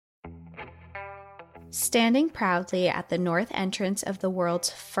Standing proudly at the north entrance of the world's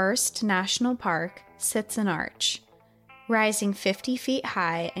first national park sits an arch, rising 50 feet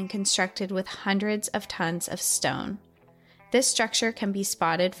high and constructed with hundreds of tons of stone. This structure can be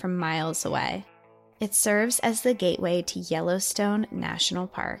spotted from miles away. It serves as the gateway to Yellowstone National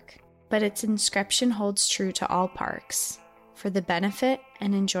Park, but its inscription holds true to all parks, for the benefit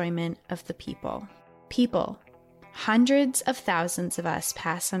and enjoyment of the people. People. Hundreds of thousands of us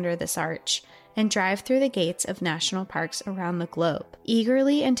pass under this arch and drive through the gates of national parks around the globe,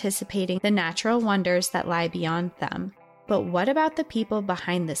 eagerly anticipating the natural wonders that lie beyond them. But what about the people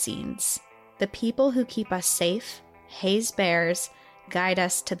behind the scenes? The people who keep us safe, haze bears, guide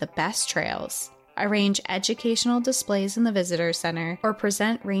us to the best trails, arrange educational displays in the visitor center, or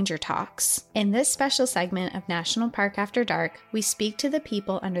present ranger talks. In this special segment of National Park After Dark, we speak to the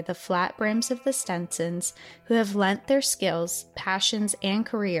people under the flat brims of the Stensons who have lent their skills, passions, and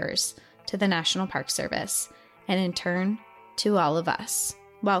careers to the National Park Service, and in turn, to all of us.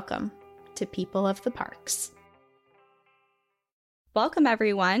 Welcome to People of the Parks. Welcome,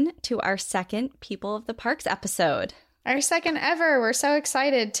 everyone, to our second People of the Parks episode. Our second ever. We're so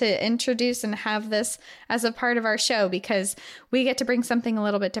excited to introduce and have this as a part of our show because we get to bring something a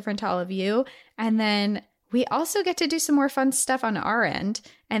little bit different to all of you. And then we also get to do some more fun stuff on our end.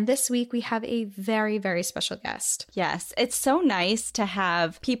 And this week we have a very, very special guest. Yes, it's so nice to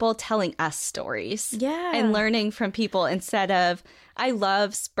have people telling us stories. Yeah. And learning from people instead of, I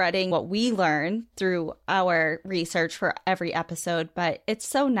love spreading what we learn through our research for every episode, but it's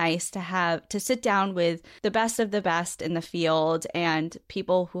so nice to sit down with the best of the best in the field and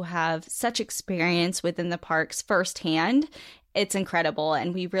people who have such experience within the parks firsthand. It's incredible.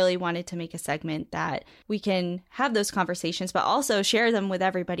 And we really wanted to make a segment that we can have those conversations, but also share them with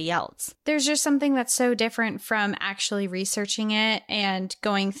everybody else. There's just something that's so different from actually researching it and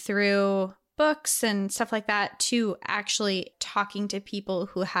going through books and stuff like that to actually talking to people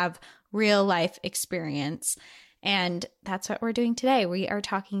who have real life experience. And that's what we're doing today. We are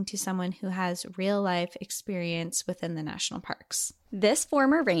talking to someone who has real life experience within the national parks. This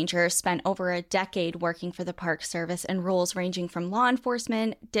former ranger spent over a decade working for the Park Service in roles ranging from law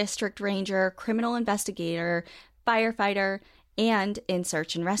enforcement, district ranger, criminal investigator, firefighter, and in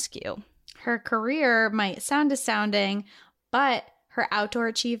search and rescue. Her career might sound astounding, but her outdoor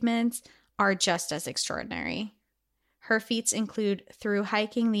achievements are just as extraordinary. Her feats include through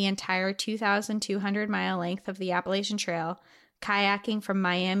hiking the entire 2,200-mile length of the Appalachian Trail, kayaking from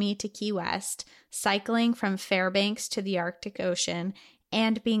Miami to Key West, cycling from Fairbanks to the Arctic Ocean,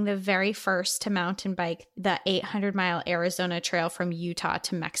 and being the very first to mountain bike the 800-mile Arizona Trail from Utah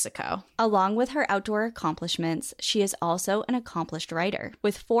to Mexico. Along with her outdoor accomplishments, she is also an accomplished writer.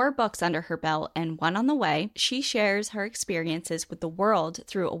 With 4 books under her belt and one on the way, she shares her experiences with the world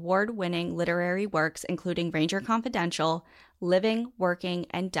through award-winning literary works including Ranger Confidential, Living, Working,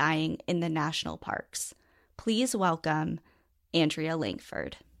 and Dying in the National Parks. Please welcome Andrea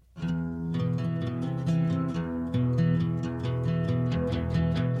Lankford.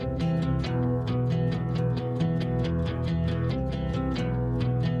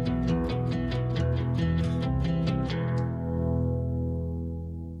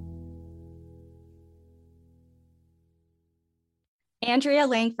 Andrea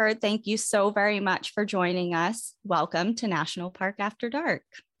Lankford, thank you so very much for joining us. Welcome to National Park After Dark.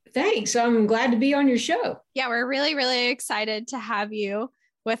 Thanks. I'm glad to be on your show. Yeah, we're really, really excited to have you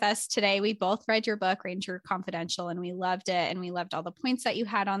with us today. We both read your book, Ranger Confidential, and we loved it. And we loved all the points that you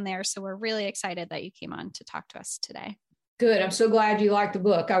had on there. So we're really excited that you came on to talk to us today. Good. I'm so glad you liked the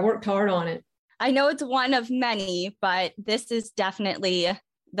book. I worked hard on it. I know it's one of many, but this is definitely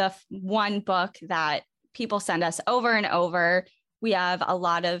the one book that people send us over and over. You have a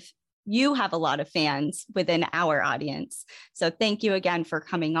lot of fans within our audience. So thank you again for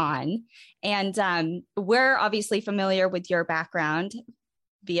coming on. And we're obviously familiar with your background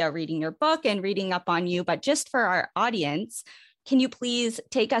via reading your book and reading up on you. But just for our audience, can you please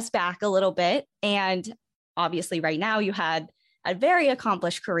take us back a little bit? And obviously right now you had a very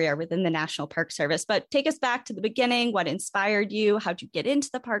accomplished career within the National Park Service, but take us back to the beginning. What inspired you? How'd you get into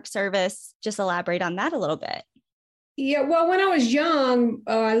the Park Service? Just elaborate on that a little bit. Yeah, well, when I was young,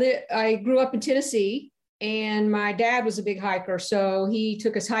 I grew up in Tennessee, and my dad was a big hiker. So he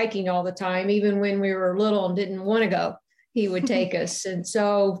took us hiking all the time, even when we were little and didn't want to go, he would take us. And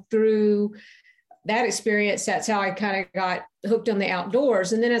so through that experience, that's how I kind of got hooked on the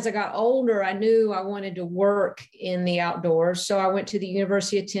outdoors. And then as I got older, I knew I wanted to work in the outdoors. So I went to the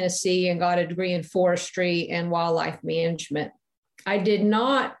University of Tennessee and got a degree in forestry and wildlife management. I did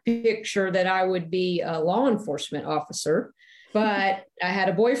not picture that I would be a law enforcement officer. But I had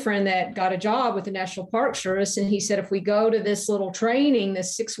a boyfriend that got a job with the National Park Service. And he said, if we go to this little training,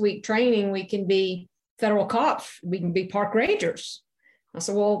 this 6-week training, we can be federal cops. We can be park rangers. I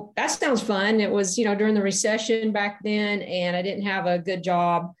said, well, that sounds fun. It was, during the recession back then, and I didn't have a good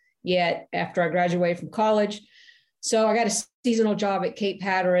job yet after I graduated from college. So I got a seasonal job at Cape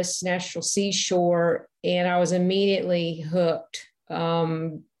Hatteras National Seashore, and I was immediately hooked.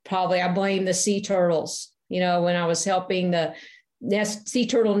 Probably I blame the sea turtles, when I was helping the sea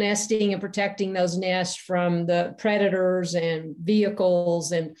turtle nesting and protecting those nests from the predators and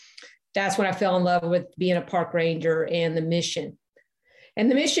vehicles. And that's when I fell in love with being a park ranger and the mission. And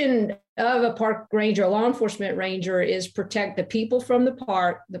the mission of a park ranger, a law enforcement ranger, is protect the people from the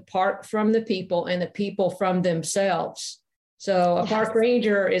park from the people, and the people from themselves. So a park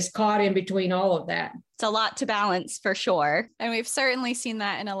ranger is caught in between all of that. It's a lot to balance for sure. And we've certainly seen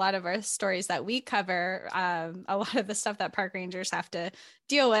that in a lot of our stories that we cover. A lot of the stuff that park rangers have to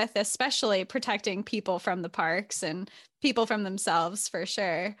deal with, especially protecting people from the parks and people from themselves, for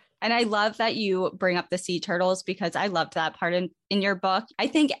sure. And I love that you bring up the sea turtles, because I loved that part in your book. I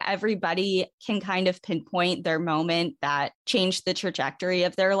think everybody can kind of pinpoint their moment that changed the trajectory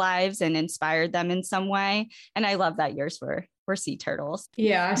of their lives and inspired them in some way. And I love that yours were sea turtles.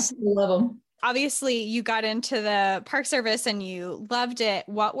 Yeah, I love them. Obviously, you got into the Park Service and you loved it.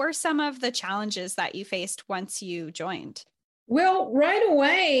 What were some of the challenges that you faced once you joined? Well, right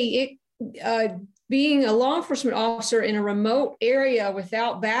away, being a law enforcement officer in a remote area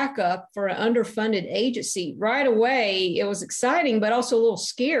without backup for an underfunded agency, right away, it was exciting, but also a little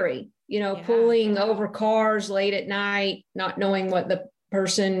scary, pulling over cars late at night, not knowing what the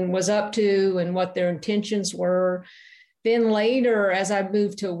person was up to and what their intentions were. Then later, as I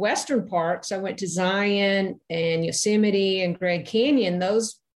moved to Western parks, I went to Zion and Yosemite and Grand Canyon.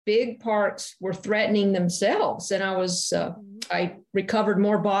 Those big parks were threatening themselves. And I recovered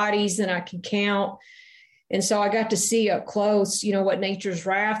more bodies than I can count. And so I got to see up close, what nature's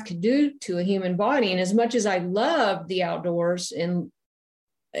wrath could do to a human body. And as much as I loved the outdoors and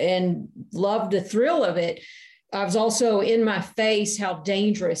loved the thrill of it, I was also in my face how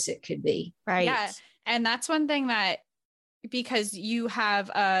dangerous it could be. Right. Yeah. And that's one thing that, because you have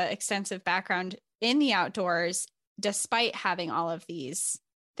an extensive background in the outdoors, despite having all of these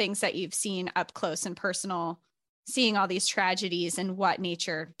things that you've seen up close and personal, seeing all these tragedies and what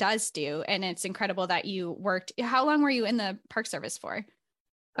nature does do. And it's incredible that you worked. How long were you in the Park Service for?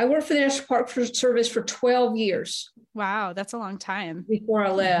 I worked for the National Park Service for 12 years. Wow, that's a long time. Before I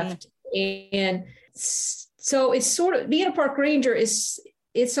left. Mm-hmm. And so it's sort of, being a park ranger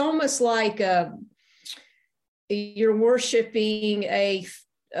it's almost like you're worshiping a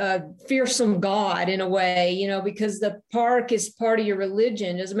fearsome God in a way, because the park is part of your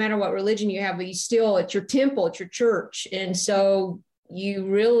religion. It doesn't matter what religion you have, but it's your temple, it's your church. And so you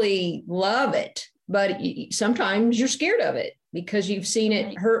really love it, but sometimes you're scared of it because you've seen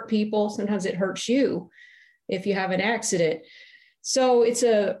it hurt people. Sometimes it hurts you if you have an accident. So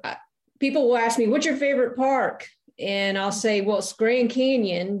people will ask me, what's your favorite park? And I'll say, well, it's Grand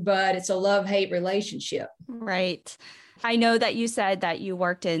Canyon, but it's a love-hate relationship. Right. I know that you said that you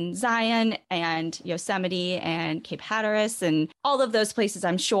worked in Zion and Yosemite and Cape Hatteras, and all of those places,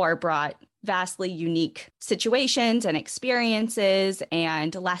 I'm sure, brought vastly unique situations and experiences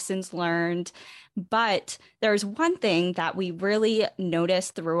and lessons learned. But there's one thing that we really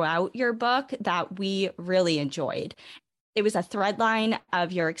noticed throughout your book that we really enjoyed. It was a thread line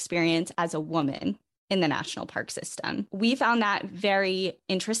of your experience as a woman in the national park system. We found that very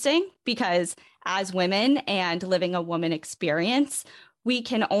interesting because as women and living a woman experience, we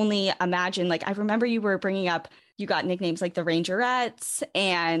can only imagine, I remember you were bringing up, you got nicknames like the Rangerettes,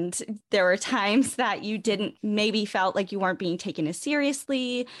 and there were times that you maybe felt like you weren't being taken as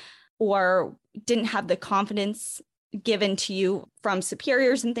seriously or didn't have the confidence given to you from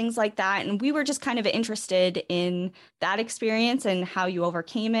superiors and things like that. And we were just kind of interested in that experience and how you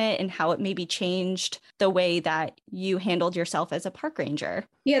overcame it and how it maybe changed the way that you handled yourself as a park ranger.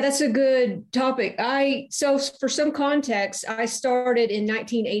 Yeah, that's a good topic. So for some context, I started in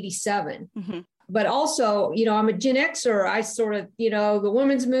 1987. Mm-hmm. But also, I'm a Gen Xer. I sort of, the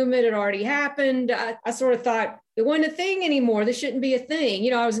women's movement had already happened. I sort of thought it wasn't a thing anymore. This shouldn't be a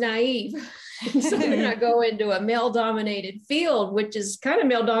thing. I was naive. So then I go into a male-dominated field, which is kind of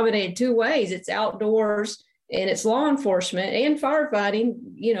male-dominated two ways. It's outdoors and it's law enforcement and firefighting,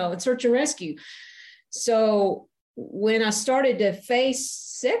 and search and rescue. So when I started to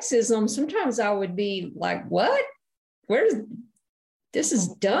face sexism, sometimes I would be like, what? This is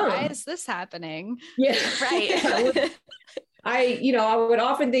dumb. Why is this happening? Yeah. Right. I would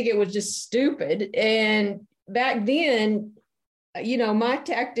often think it was just stupid. And back then, my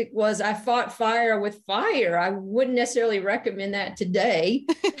tactic was I fought fire with fire. I wouldn't necessarily recommend that today,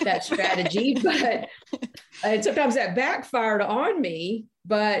 that strategy, but and sometimes that backfired on me.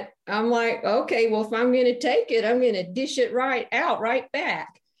 But I'm like, okay, well, if I'm going to take it, I'm going to dish it right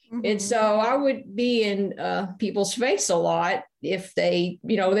back. Mm-hmm. And so I would be in people's face a lot if they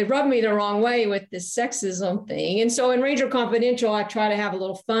rub me the wrong way with this sexism thing. And so in Ranger Confidential, I try to have a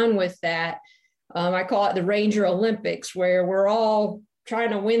little fun with that. I call it the Ranger Olympics, where we're all trying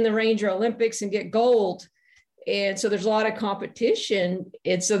to win the Ranger Olympics and get gold. And so there's a lot of competition.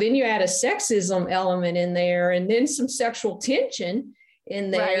 And so then you add a sexism element in there, and then some sexual tension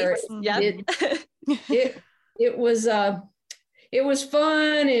in there. Right. Yep. It was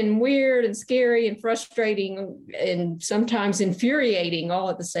fun and weird and scary and frustrating and sometimes infuriating all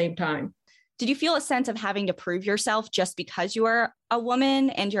at the same time. Did you feel a sense of having to prove yourself just because you are a woman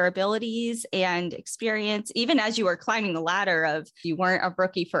and your abilities and experience, even as you were climbing the ladder of you weren't a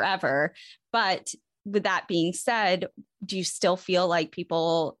rookie forever? But with that being said, do you still feel like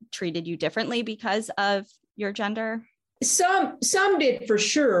people treated you differently because of your gender? Some did for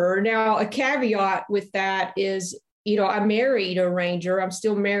sure. Now, a caveat with that is, I married a Ranger. I'm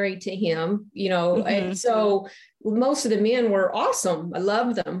still married to him, mm-hmm. And so most of the men were awesome. I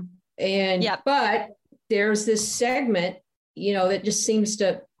love them. And, yep. But there's this segment, that just seems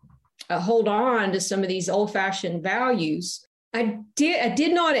to hold on to some of these old fashioned values. I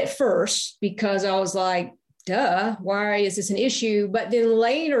did not at first, because I was like, duh, why is this an issue? But then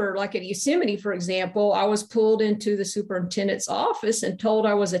later, like at Yosemite, for example, I was pulled into the superintendent's office and told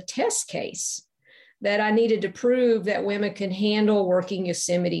I was a test case, that I needed to prove that women can handle working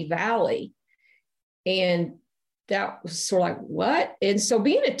Yosemite Valley. And that was sort of like, what? And so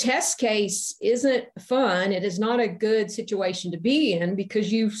being a test case isn't fun. It is not a good situation to be in,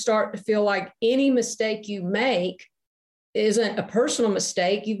 because you start to feel like any mistake you make isn't a personal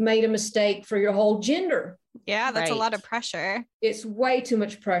mistake. You've made a mistake for your whole gender. Yeah, that's right. A lot of pressure. It's way too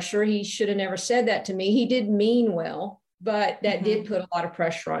much pressure. He should have never said that to me. He did mean well, but that did put a lot of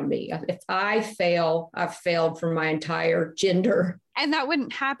pressure on me. If I fail, I've failed for my entire gender. And that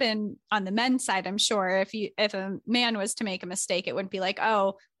wouldn't happen on the men's side, I'm sure. If a man was to make a mistake, it wouldn't be like,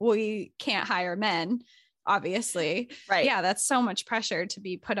 oh, we can't hire men, obviously. Right. Yeah, that's so much pressure to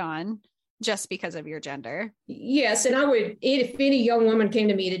be put on just because of your gender. Yes. And I would, if any young woman came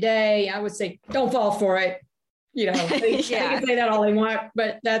to me today, I would say, don't fall for it. They can say that all they want,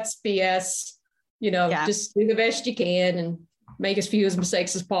 but that's BS. Just do the best you can and make as few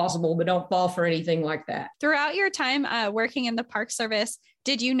mistakes as possible, but don't fall for anything like that. Throughout your time working in the Park Service,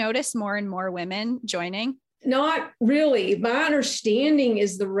 did you notice more and more women joining? Not really. My understanding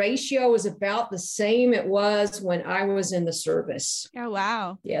is the ratio is about the same it was when I was in the service. Oh,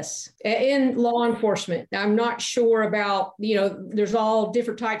 wow. Yes. In law enforcement. Now, I'm not sure about, there's all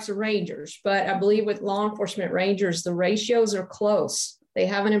different types of Rangers, but I believe with law enforcement Rangers, the ratios are close. They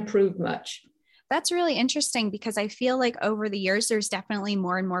haven't improved much. That's really interesting, because I feel like over the years, there's definitely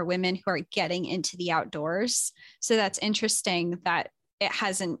more and more women who are getting into the outdoors. So that's interesting that it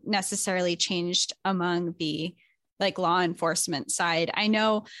hasn't necessarily changed among the law enforcement side. I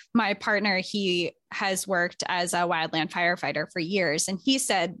know my partner, he has worked as a wildland firefighter for years, and he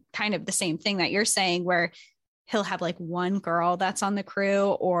said kind of the same thing that you're saying, where he'll have one girl that's on the crew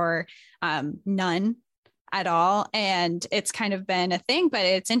or none at all. And it's kind of been a thing, but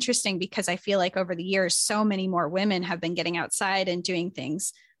it's interesting because I feel like over the years, so many more women have been getting outside and doing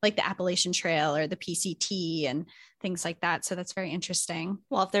things like the Appalachian Trail or the PCT and things like that. So that's very interesting.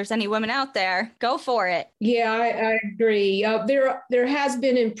 Well, if there's any women out there, go for it. Yeah, I agree. There has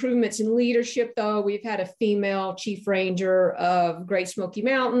been improvements in leadership, though. We've had a female chief ranger of Great Smoky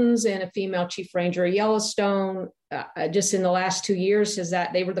Mountains and a female chief ranger of Yellowstone. Just in the last 2 years, is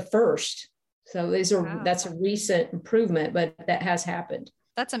that they were the first. So that's a recent improvement, but that has happened.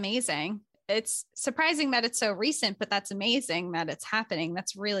 That's amazing. It's surprising that it's so recent, but that's amazing that it's happening.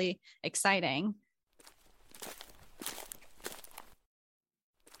 That's really exciting.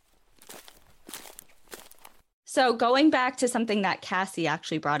 So going back to something that Cassie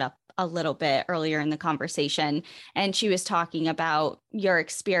actually brought up a little bit earlier in the conversation, and she was talking about your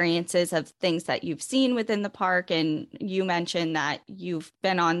experiences of things that you've seen within the park. And you mentioned that you've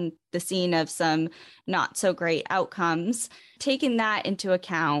been on the scene of some not so great outcomes. Taking that into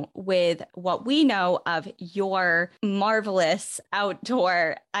account with what we know of your marvelous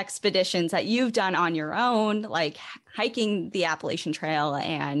outdoor expeditions that you've done on your own, like hiking the Appalachian Trail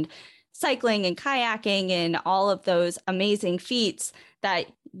and cycling and kayaking and all of those amazing feats that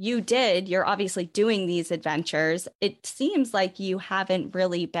you're obviously doing these adventures. It seems like you haven't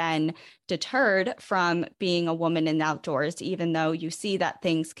really been deterred from being a woman in the outdoors, even though you see that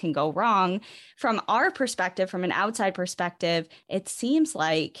things can go wrong. From our perspective, from an outside perspective, it seems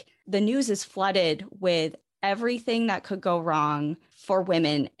like the news is flooded with everything that could go wrong for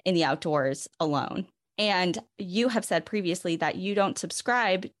women in the outdoors alone. And you have said previously that you don't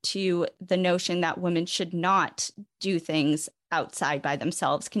subscribe to the notion that women should not do things outside by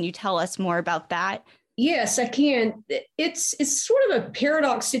themselves. Can you tell us more about that? Yes, I can. It's sort of a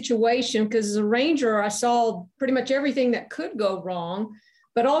paradox situation because as a ranger, I saw pretty much everything that could go wrong,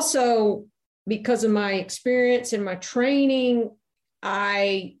 but also because of my experience and my training,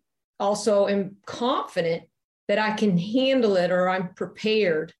 I also am confident that I can handle it or I'm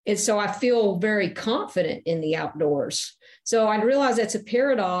prepared. And so I feel very confident in the outdoors. So I realize that's a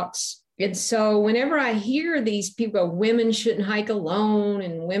paradox. And so whenever I hear these people go, women shouldn't hike alone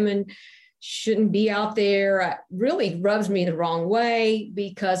and women shouldn't be out there, it really rubs me the wrong way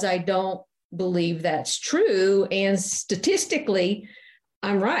because I don't believe that's true. And statistically,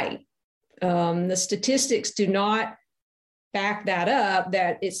 I'm right. The statistics do not back that up,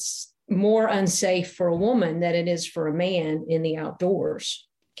 that it's more unsafe for a woman than it is for a man in the outdoors.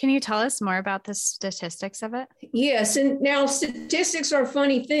 Can you tell us more about the statistics of it? Yes. And now statistics are a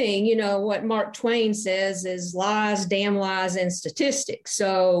funny thing. You know, what Mark Twain says is lies, damn lies, and statistics.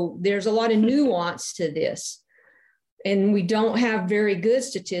 So there's a lot of nuance to this. And we don't have very good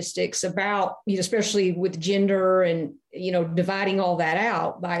statistics about, especially with gender and, dividing all that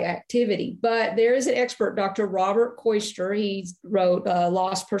out by activity. But there is an expert, Dr. Robert Koister. He wrote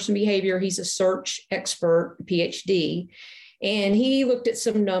Lost Person Behavior. He's a search expert, PhD. And he looked at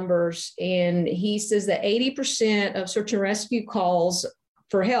some numbers and he says that 80% of search and rescue calls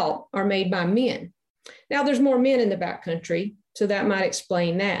for help are made by men. Now, there's more men in the backcountry, so that might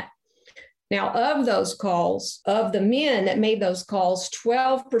explain that. Now, of those calls, of the men that made those calls,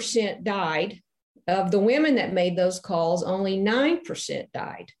 12% died. Of the women that made those calls, only 9%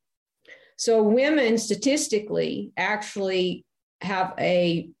 died. So women statistically actually have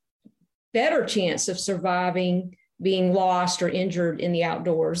a better chance of surviving being lost or injured in the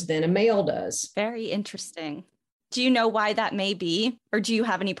outdoors than a male does. Very interesting. Do you know why that may be? Or do you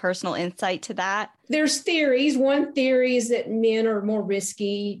have any personal insight to that? There's theories. One theory is that men are more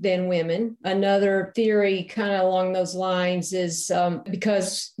risky than women. Another theory kind of along those lines is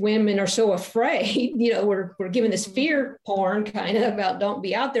because women are so afraid, we're given this fear porn kind of about don't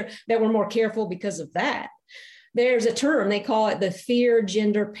be out there, that we're more careful because of that. There's a term, they call it the fear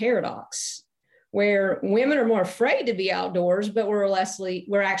gender paradox, where women are more afraid to be outdoors, but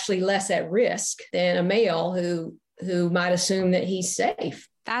we're actually less at risk than a male who might assume that he's safe.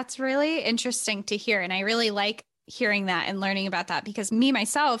 That's really interesting to hear. And I really like hearing that and learning about that because me,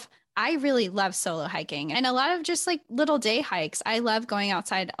 myself, I really love solo hiking and a lot of just like little day hikes. I love going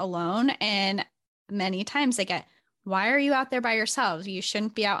outside alone. And many times I get, why are you out there by yourselves? You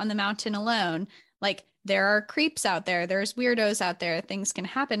shouldn't be out on the mountain alone. Like there are creeps out there. There's weirdos out there. Things can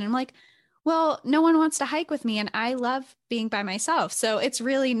happen. And I'm like, well, no one wants to hike with me and I love being by myself. So it's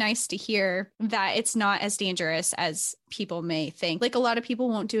really nice to hear that it's not as dangerous as people may think. Like a lot of people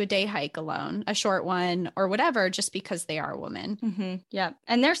won't do a day hike alone, a short one or whatever, just because they are a woman. Mm-hmm. Yeah.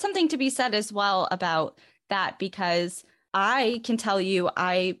 And there's something to be said as well about that, because I can tell you,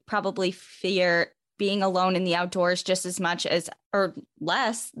 I probably fear being alone in the outdoors just as much as or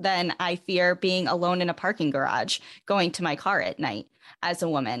less than I fear being alone in a parking garage going to my car at night as a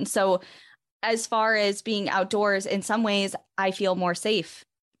woman. So as far as being outdoors, in some ways, I feel more safe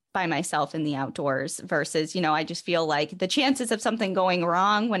by myself in the outdoors versus, I just feel like the chances of something going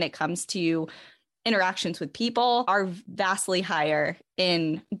wrong when it comes to interactions with people are vastly higher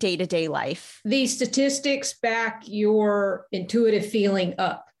in day-to-day life. These statistics back your intuitive feeling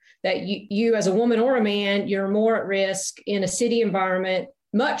up that you as a woman or a man, you're more at risk in a city environment,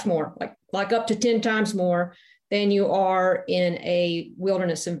 much more, like up to 10 times more than you are in a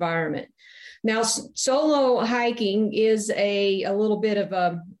wilderness environment. Now, solo hiking is a little bit of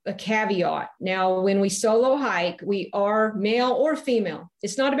a caveat. Now, when we solo hike, we are male or female.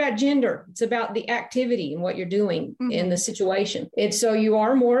 It's not about gender. It's about the activity and what you're doing in the situation. And so you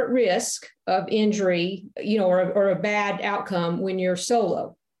are more at risk of injury, or a bad outcome when you're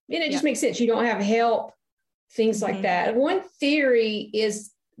solo. And it just makes sense. You don't have help, things like that. One theory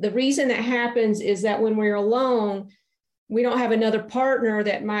is the reason that happens is that when we're alone, we don't have another partner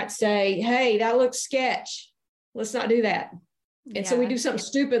that might say, hey, that looks sketch. Let's not do that. And so we do something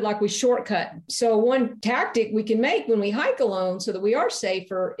stupid like we shortcut. So one tactic we can make when we hike alone so that we are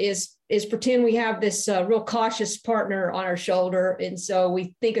safer is is pretend we have this real cautious partner on our shoulder. And so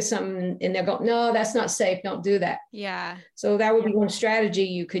we think of something and they'll go, no, that's not safe. Don't do that. Yeah. So that would be one strategy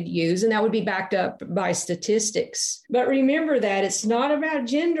you could use. And that would be backed up by statistics. But remember that it's not about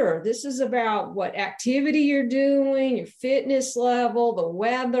gender. This is about what activity you're doing, your fitness level, the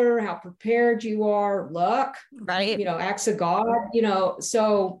weather, how prepared you are, luck, right? Acts of God,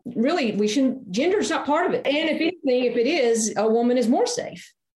 so really gender's not part of it. And if anything, if it is, a woman is more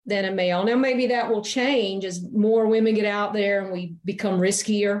safe than a male. Now, maybe that will change as more women get out there and we become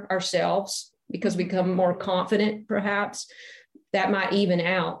riskier ourselves because we become more confident, perhaps. That might even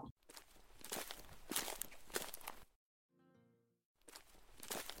out.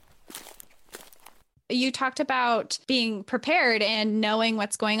 You talked about being prepared and knowing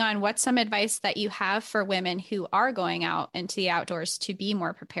what's going on. What's some advice that you have for women who are going out into the outdoors to be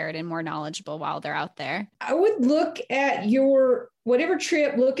more prepared and more knowledgeable while they're out there? I would look at your whatever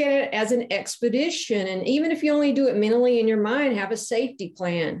trip, look at it as an expedition. And even if you only do it mentally in your mind, have a safety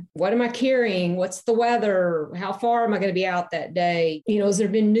plan. What am I carrying? What's the weather? How far am I going to be out that day? Has there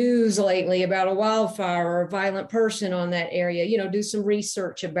been news lately about a wildfire or a violent person on that area? Do some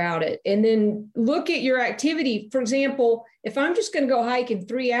research about it. And then look at your activity. For example, if I'm just going to go hike in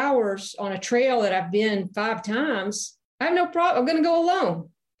 3 hours on a trail that I've been 5 times, I have no problem. I'm going to go alone.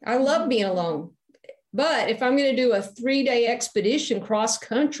 I love being alone. But if I'm going to do a 3-day expedition cross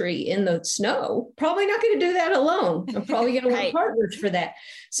country in the snow, probably not going to do that alone. I'm probably going to want partners for that.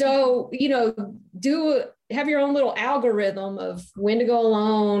 So, have your own little algorithm of when to go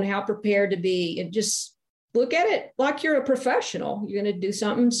alone, how prepared to be, and just look at it like you're a professional. You're going to do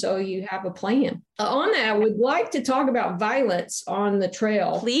something, so you have a plan. On that, I would like to talk about violence on the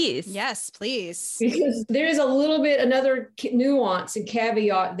trail. Please. Yes, please. Because there is a little bit, another nuance and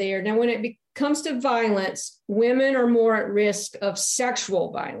caveat there. Now, when it comes to violence, women are more at risk of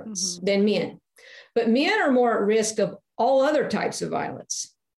sexual violence than men. But men are more at risk of all other types of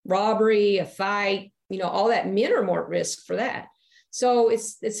violence, robbery, a fight, all that. Men are more at risk for that. So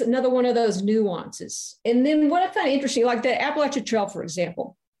it's another one of those nuances. And then what I find interesting, like the Appalachian Trail, for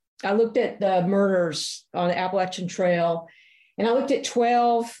example, I looked at the murders on the Appalachian Trail, and I looked at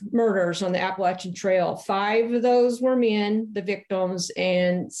 12 murders on the Appalachian Trail. 5 of those were men, the victims,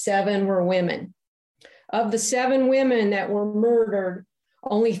 and 7 were women. Of the 7 women that were murdered,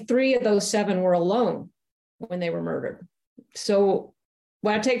 only 3 of those 7 were alone when they were murdered. So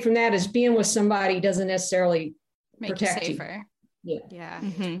what I take from that is being with somebody doesn't necessarily make protect you safer. Yeah.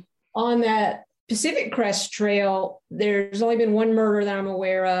 Mm-hmm. On that Pacific Crest Trail, there's only been 1 murder that I'm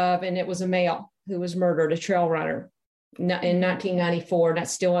aware of, and it was a male who was murdered, a trail runner. In 1994,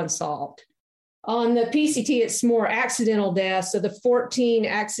 that's still unsolved. On the PCT, it's more accidental deaths. So the 14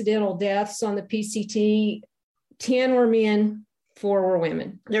 accidental deaths on the PCT, 10 were men, 4 were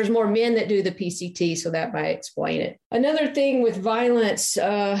women. There's more men that do the PCT, so that might explain it. Another thing with violence,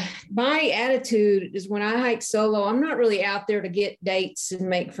 my attitude is when I hike solo, I'm not really out there to get dates and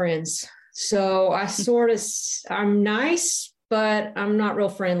make friends. So I'm nice, but I'm not real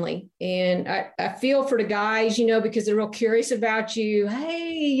friendly. And I feel for the guys, because they're real curious about you.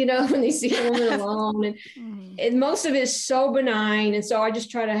 Hey, when they see a woman alone. And most of it is so benign. And so I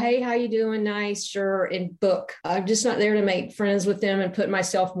just try to, hey, how you doing? Nice, sure, and book. I'm just not there to make friends with them and put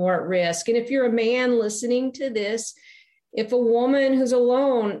myself more at risk. And if you're a man listening to this, if a woman who's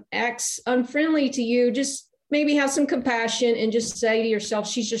alone acts unfriendly to you, just maybe have some compassion and just say to yourself,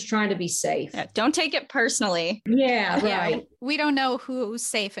 she's just trying to be safe. Yeah, don't take it personally. Yeah, right. Yeah, we don't know who's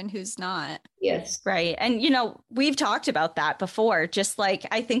safe and who's not. Yes. Right. And, we've talked about that before. Just like,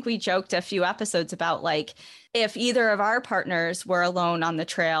 I think we joked a few episodes about like, if either of our partners were alone on the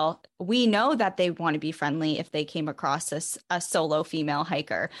trail, we know that they want to be friendly if they came across a solo female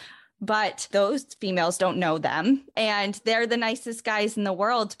hiker. But those females don't know them, and they're the nicest guys in the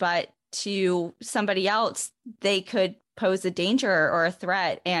world. But to somebody else, they could pose a danger or a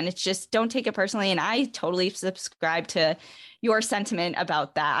threat. And it's just, don't take it personally. And I totally subscribe to your sentiment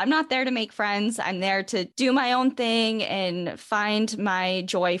about that. I'm not there to make friends. I'm there to do my own thing and find my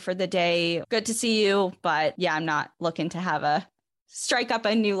joy for the day. Good to see you. But yeah, I'm not looking to strike up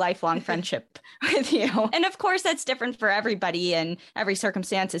a new lifelong friendship with you. And of course, that's different for everybody and every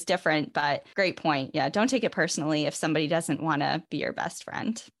circumstance is different. But great point. Yeah, don't take it personally if somebody doesn't want to be your best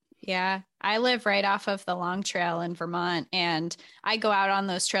friend. Yeah, I live right off of the Long Trail in Vermont, and I go out on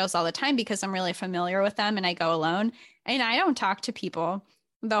those trails all the time because I'm really familiar with them, and I go alone, and I don't talk to people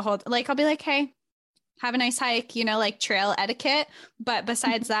I'll be like, hey, have a nice hike, like trail etiquette. But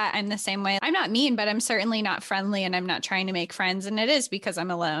besides that, I'm the same way. I'm not mean, but I'm certainly not friendly, and I'm not trying to make friends. And it is because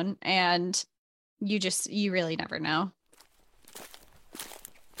I'm alone, and you really never know.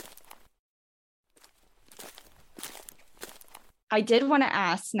 I did want to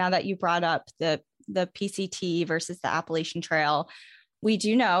ask, now that you brought up the PCT versus the Appalachian Trail, we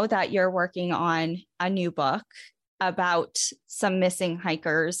do know that you're working on a new book about some missing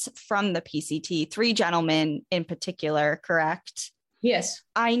hikers from the PCT, 3 gentlemen in particular, correct? Yes.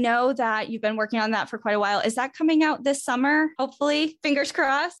 I know that you've been working on that for quite a while. Is that coming out this summer? Hopefully, fingers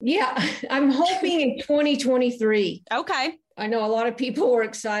crossed. Yeah, I'm hoping in 2023. Okay. I know a lot of people were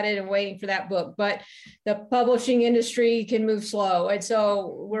excited and waiting for that book, but the publishing industry can move slow. And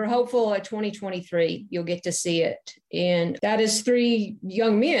so we're hopeful at 2023, you'll get to see it. And that is 3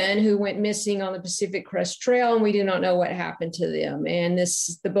 young men who went missing on the Pacific Crest Trail, and we do not know what happened to them. And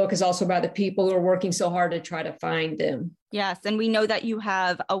the book is also about the people who are working so hard to try to find them. Yes. And we know that you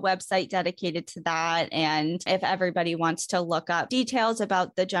have a website dedicated to that. And if everybody wants to look up details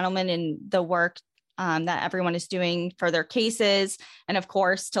about the gentleman and the work that everyone is doing for their cases, and of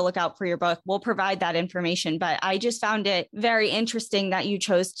course, to look out for your book, we'll provide that information. But I just found it very interesting that you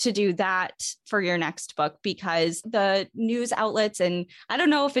chose to do that for your next book, because the news outlets, and I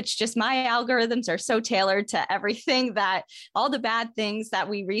don't know if it's just my algorithms, are so tailored to everything, that all the bad things that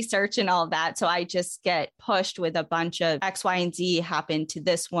we research and all of that. So I just get pushed with a bunch of X, Y, and Z happened to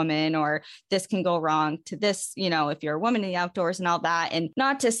this woman, or this can go wrong to this, if you're a woman in the outdoors and all that. And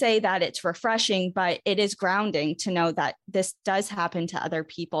not to say that it's refreshing, but it is grounding to know that this does happen to other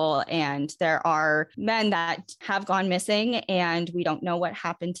people. And there are men that have gone missing and we don't know what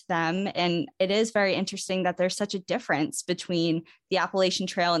happened to them. And it is very interesting that there's such a difference between the Appalachian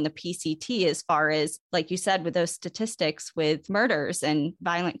Trail and the PCT, as far as, like you said, with those statistics with murders and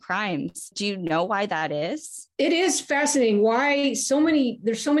violent crimes. Do you know why that is? It is fascinating why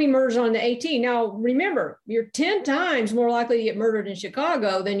there's so many murders on the AT. Now, remember, you're 10 times more likely to get murdered in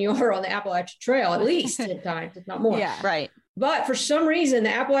Chicago than you are on the Appalachian Trail, at least 10 times, if not more. Yeah, right. But for some reason,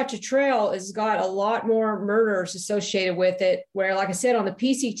 the Appalachian Trail has got a lot more murders associated with it, where, like I said, on the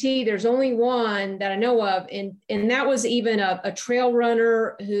PCT, there's only one that I know of. And that was even a trail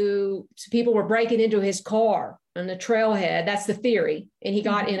runner who people were breaking into his car on the trailhead. That's the theory. And he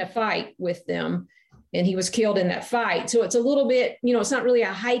got in a fight with them, and he was killed in that fight. So it's a little bit, it's not really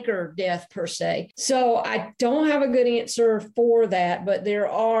a hiker death per se. So I don't have a good answer for that, but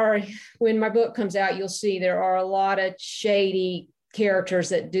when my book comes out, you'll see there are a lot of shady characters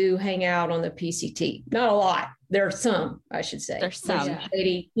that do hang out on the PCT. Not a lot. There are some, I should say. There's some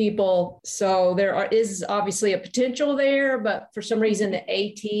shady people. So is obviously a potential there, but for some reason, the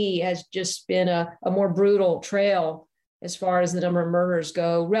AT has just been a more brutal trail as far as the number of murders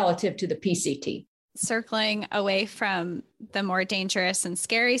go relative to the PCT. Circling away from the more dangerous and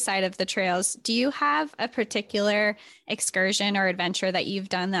scary side of the trails, do you have a particular excursion or adventure that you've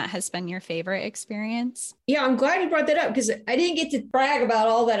done that has been your favorite experience? Yeah, I'm glad you brought that up, because I didn't get to brag about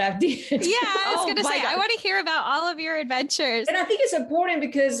all that I've did. Yeah, I was going to say, I want to hear about all of your adventures. And I think it's important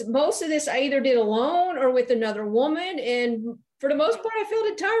because most of this I either did alone or with another woman. And for the most part, I felt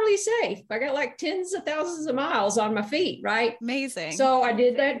entirely safe. I got like tens of thousands of miles on my feet, right? Amazing. So I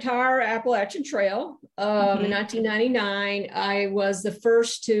did that entire Appalachian Trail in 1999. I was the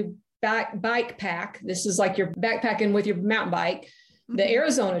first to bike pack. This is like you're backpacking with your mountain bike, the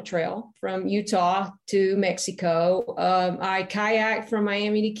Arizona Trail from Utah to Mexico. I kayaked from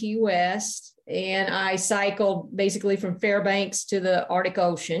Miami to Key West, and I cycled basically from Fairbanks to the Arctic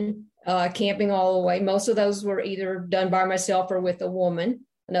Ocean. Camping all the way. Most of those were either done by myself or with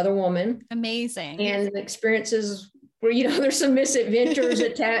another woman. Amazing. And the experiences where, there's some misadventures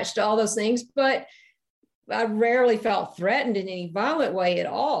attached to all those things, but I rarely felt threatened in any violent way at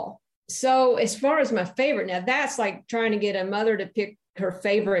all. So as far as my favorite, now that's like trying to get a mother to pick her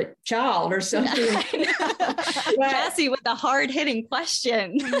favorite child or something. Cassie with a hard-hitting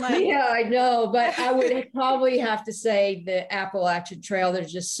question. Yeah, I know, but I would probably have to say the Appalachian Trail.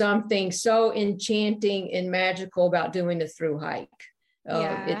 There's just something so enchanting and magical about doing the through hike.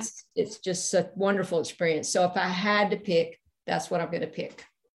 It's just a wonderful experience. So if I had to pick, that's what I'm going to pick.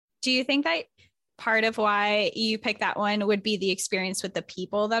 Do you think that part of why you picked that one would be the experience with the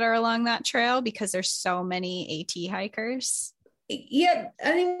people that are along that trail, because there's so many AT hikers? Yeah,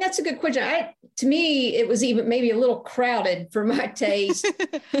 I think that's a good question. To me, it was even maybe a little crowded for my taste,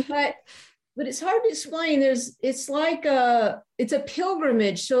 but it's hard to explain. It's a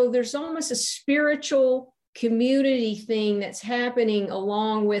pilgrimage. So there's almost a spiritual community thing that's happening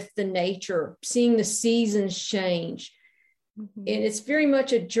along with the nature, seeing the seasons change. And it's very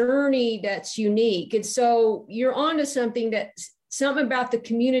much a journey that's unique. And so you're onto something about the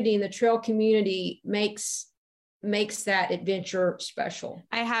community and the trail community makes that adventure special.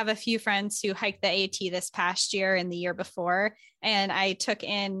 I have a few friends who hiked the AT this past year and the year before, and I took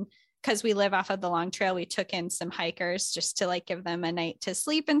in because we live off of the long trail, we took in some hikers just to like give them a night to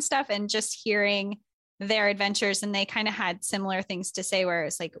sleep and stuff, and just hearing their adventures. And they kind of had similar things to say, where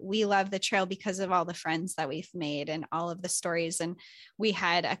it's like, we love the trail because of all the friends that we've made and all of the stories. And we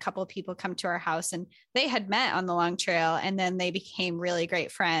had a couple of people come to our house and they had met on the long trail, and then they became really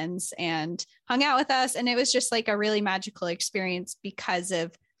great friends and hung out with us. And it was just like a really magical experience because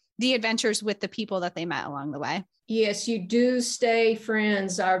of the adventures with the people that they met along the way. Yes, you do stay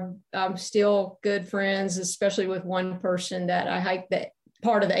friends. I'm still good friends, especially with one person that I hiked that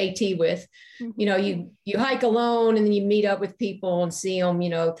part of the AT with. Mm-hmm. You know, you hike alone and then you meet up with people and see them, you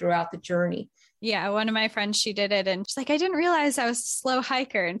know, throughout the journey. Yeah, one of my friends, she did it, and she's like, I didn't realize I was a slow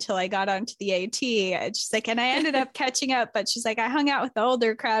hiker until I got onto the AT. And she's like, and I ended up catching up, but she's like, I hung out with the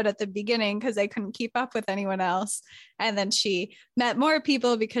older crowd at the beginning because I couldn't keep up with anyone else. And then she met more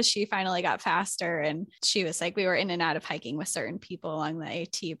people because she finally got faster. And she was like, we were in and out of hiking with certain people along the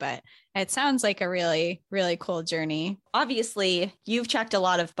AT, but it sounds like a really, really cool journey. Obviously, you've checked a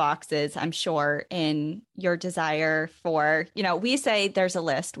lot of boxes, I'm sure, in your desire for, you know, we say there's a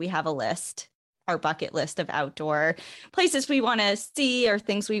list, we have a list, our bucket list of outdoor places we want to see or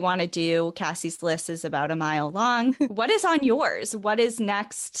things we want to do. Cassie's list is about a mile long. What is on yours? What is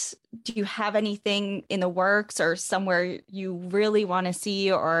next? Do you have anything in the works or somewhere you really want to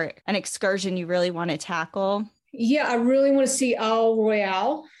see or an excursion you really want to tackle? Yeah, I really want to see Isle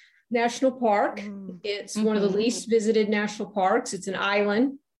Royale National Park. It's one of the least visited national parks. It's an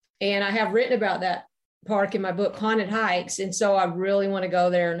island. And I have written about that park in my book, Haunted Hikes. And so I really want to go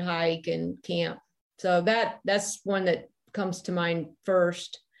there and hike and camp. So that's one that comes to mind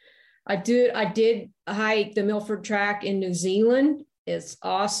first. I did hike the Milford Track in New Zealand. It's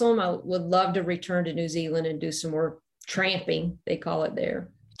awesome. I would love to return to New Zealand and do some more tramping, they call it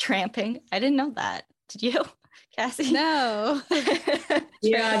there. Tramping? I didn't know that. Did you, Cassie? No.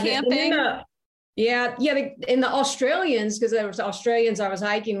 Yeah, camping. And the Australians, because there was Australians I was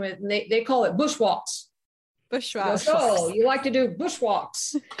hiking with, and they call it bushwalks. Bushwalks. Oh, you like to do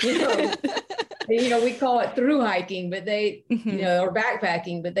bushwalks, you know? You know, we call it through hiking, but they, you know, or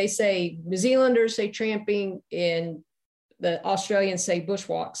backpacking, but they say New Zealanders say tramping and the Australians say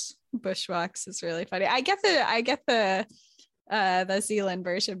bushwalks. Bushwalks is really funny. I get the Zealand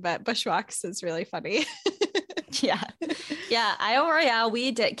version, but bushwalks is really funny. Yeah. Isle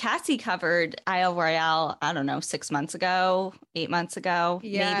Royale. Cassie covered Isle Royale, I don't know, 6 months ago, 8 months ago,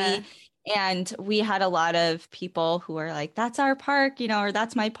 maybe. And we had a lot of people who were like, that's our park, you know, or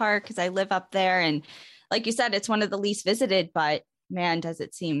that's my park because I live up there. And like you said, it's one of the least visited, but man, does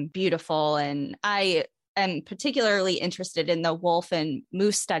it seem beautiful. And I am particularly interested in the wolf and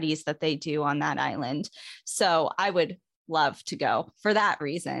moose studies that they do on that island. So I would love to go for that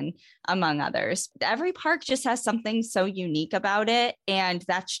reason, among others. Every park just has something so unique about it. And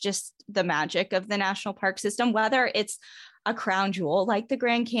that's just the magic of the national park system, whether it's a crown jewel like the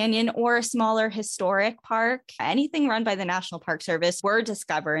Grand Canyon or a smaller historic park, anything run by the National Park Service. We're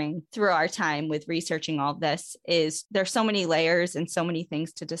discovering through our time with researching all this is there's so many layers and so many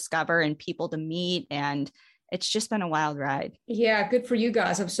things to discover and people to meet. And it's just been a wild ride. Yeah, good for you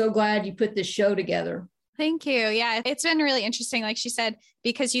guys. I'm so glad you put this show together. Thank you. Yeah, it's been really interesting, like she said,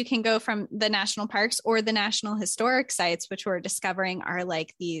 because you can go from the national parks or the national historic sites, which we're discovering are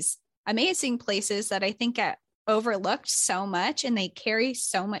like these amazing places that I think get overlooked so much, and they carry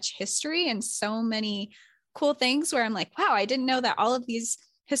so much history and so many cool things where I'm like, wow, I didn't know that all of these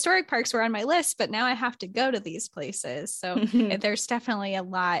historic parks were on my list, but now I have to go to these places. So there's definitely a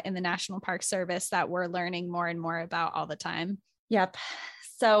lot in the National Park Service that we're learning more and more about all the time. Yep.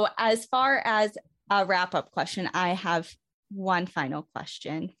 So as far as a wrap-up question, I have one final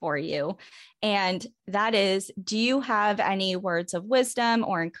question for you. And that is, do you have any words of wisdom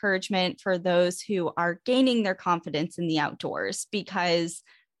or encouragement for those who are gaining their confidence in the outdoors? Because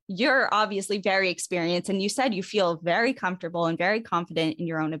you're obviously very experienced, and you said you feel very comfortable and very confident in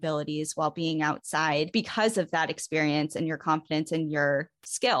your own abilities while being outside because of that experience and your confidence in your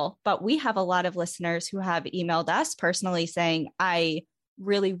skill. But we have a lot of listeners who have emailed us personally saying, I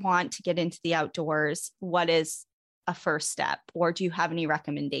really want to get into the outdoors. What is a first step? Or do you have any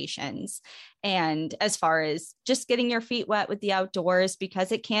recommendations? And as far as just getting your feet wet with the outdoors,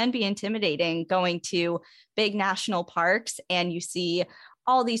 because it can be intimidating going to big national parks and you see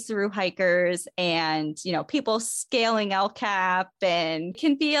all these through hikers and, you know, people scaling El Cap, and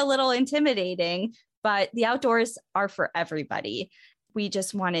can be a little intimidating, but the outdoors are for everybody. We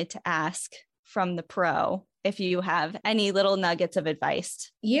just wanted to ask from the pro if you have any little nuggets of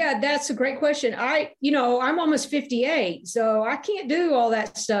advice. Yeah, that's a great question. I'm almost 58, so I can't do all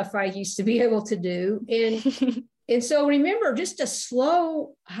that stuff I used to be able to do. And And so remember, just a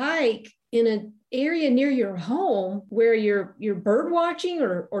slow hike in an area near your home where you're bird watching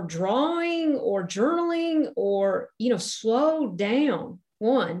or drawing or journaling, or, slow down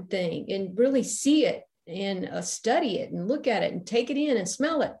one thing and really see it and study it and look at it and take it in and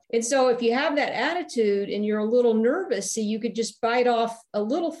smell it. And so if you have that attitude and you're a little nervous, so you could just bite off a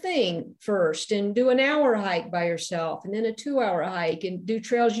little thing first and do an hour hike by yourself, and then a 2-hour hike, and do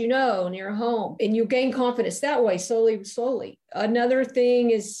trails near home, and you gain confidence that way, slowly. Another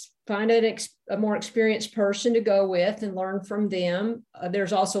thing is find a more experienced person to go with and learn from them.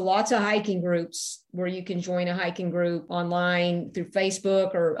 There's also lots of hiking groups where you can join a hiking group online through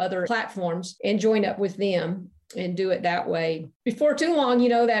Facebook or other platforms and join up with them and do it that way. Before too long,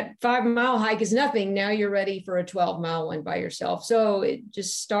 that 5-mile hike is nothing. Now you're ready for a 12-mile one by yourself. So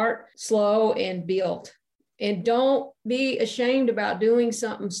just start slow and build. And don't be ashamed about doing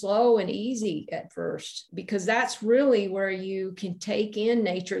something slow and easy at first, because that's really where you can take in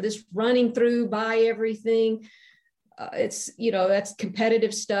nature. This running through by everything, that's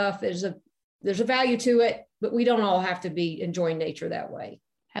competitive stuff. There's a value to it, but we don't all have to be enjoying nature that way.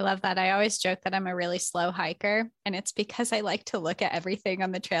 I love that. I always joke that I'm a really slow hiker, and it's because I like to look at everything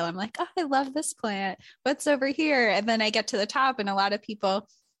on the trail. I'm like, oh, I love this plant. What's over here? And then I get to the top, and a lot of people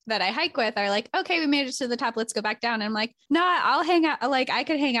that I hike with are like, okay, we made it to the top, let's go back down. And I'm like, no, I'll hang out. Like, I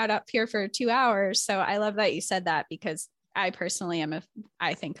could hang out up here for 2 hours. So I love that you said that, because I personally am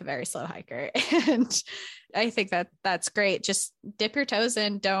I think a very slow hiker. And I think that that's great. Just dip your toes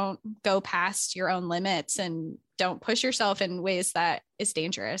in, don't go past your own limits, and don't push yourself in ways that is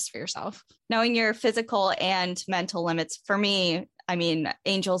dangerous for yourself. Knowing your physical and mental limits. For me,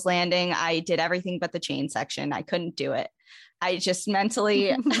 Angel's Landing, I did everything but the chain section. I couldn't do it. I just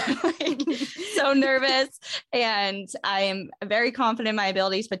mentally so nervous, and I am very confident in my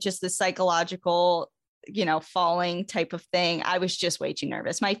abilities, but just the psychological, falling type of thing, I was just way too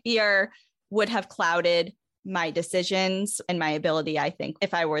nervous. My fear would have clouded my decisions and my ability, I think,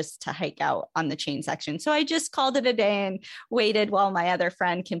 if I was to hike out on the chain section. So I just called it a day and waited while my other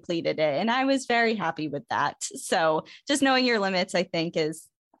friend completed it. And I was very happy with that. So just knowing your limits, I think, is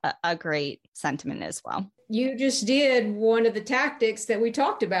a great sentiment as well. You just did one of the tactics that we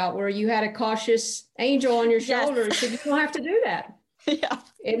talked about, where you had a cautious angel on your shoulder. Yes. So you don't have to do that. Yeah.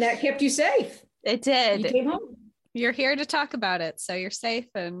 And that kept you safe. It did. You came home. You're here to talk about it, so you're safe.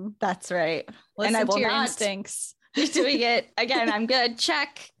 And that's right. Listen and I will to your not instincts. Be doing it again. I'm good.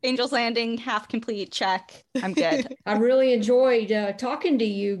 Check. Angel's Landing, half complete. Check. I'm good. I really enjoyed talking to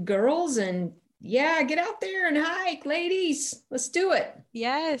you girls, and get out there and hike, ladies. Let's do it.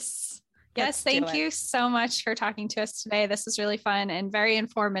 Yes. Yes, thank you so much for talking to us today. This is really fun and very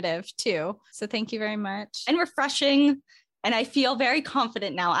informative too. So thank you very much. And refreshing. And I feel very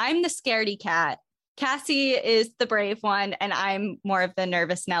confident now. I'm the scaredy cat. Cassie is the brave one, and I'm more of the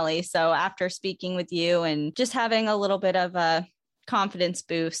nervous Nelly. So after speaking with you and just having a little bit of a confidence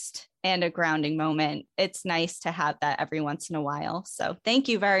boost and a grounding moment, it's nice to have that every once in a while. So thank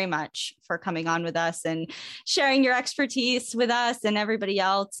you very much for coming on with us and sharing your expertise with us and everybody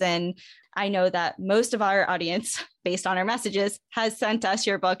else. And I know that most of our audience, based on our messages, has sent us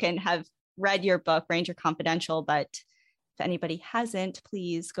your book and have read your book, Ranger Confidential. But if anybody hasn't,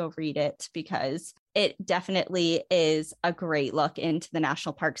 please go read it, because it definitely is a great look into the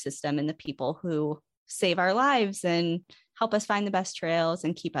national park system and the people who save our lives and help us find the best trails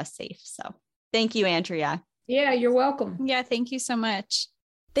and keep us safe. So thank you, Andrea. Yeah, you're welcome. Yeah, thank you so much.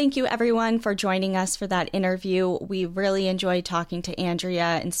 Thank you, everyone, for joining us for that interview. We really enjoyed talking to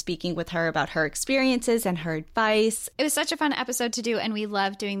Andrea and speaking with her about her experiences and her advice. It was such a fun episode to do, and we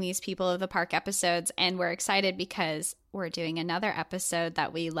love doing these People of the Park episodes, and we're excited because we're doing another episode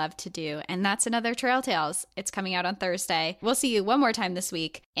that we love to do, and that's another Trail Tales. It's coming out on Thursday. We'll see you one more time this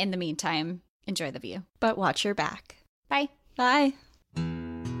week. In the meantime, enjoy the view. But watch your back. Bye. Bye.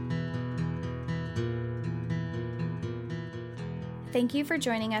 Thank you for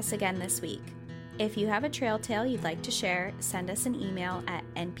joining us again this week. If you have a trail tale you'd like to share, send us an email at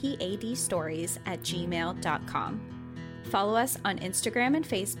npadstories@gmail.com. Follow us on Instagram and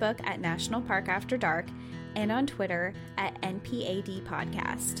Facebook at National Park After Dark, and on Twitter at NPAD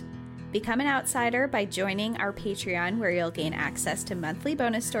Podcast. Become an outsider by joining our Patreon, where you'll gain access to monthly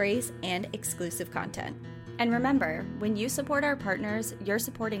bonus stories and exclusive content. And remember, when you support our partners, you're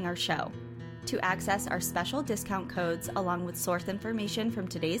supporting our show. To access our special discount codes along with source information from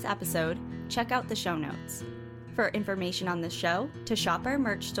today's episode, check out the show notes. For information on the show, to shop our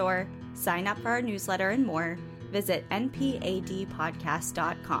merch store, sign up for our newsletter, and more, visit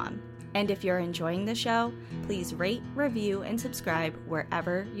npadpodcast.com. And if you're enjoying the show, please rate, review, and subscribe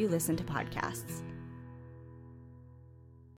wherever you listen to podcasts.